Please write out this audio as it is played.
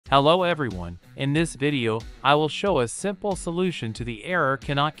Hello everyone, in this video, I will show a simple solution to the error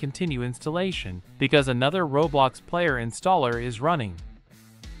cannot continue installation because another Roblox player installer is running.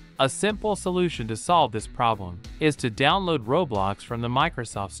 A simple solution to solve this problem is to download Roblox from the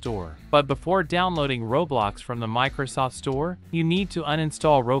Microsoft Store. But before downloading Roblox from the Microsoft Store, you need to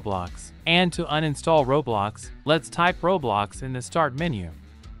uninstall Roblox. And to uninstall Roblox, let's type Roblox in the Start menu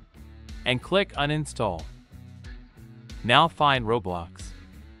and click Uninstall. Now find Roblox.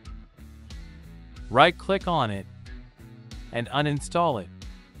 Right-click on it and uninstall it.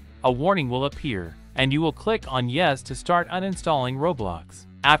 A warning will appear, and you will click on Yes to start uninstalling Roblox.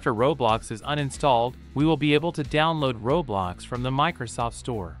 After Roblox is uninstalled, we will be able to download Roblox from the Microsoft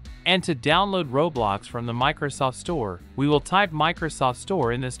Store. And to download Roblox from the Microsoft Store, we will type Microsoft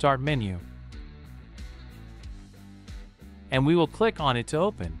Store in the Start menu. And we will click on it to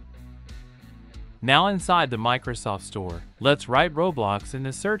open. Now inside the Microsoft Store, let's write Roblox in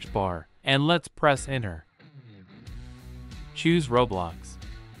the search bar, and let's press Enter. Choose Roblox.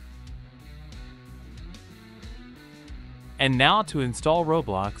 And now to install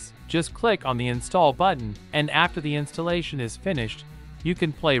Roblox, just click on the Install button, and after the installation is finished, you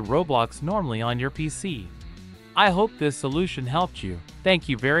can play Roblox normally on your PC. I hope this solution helped you. Thank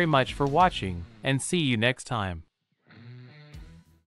you very much for watching, and see you next time.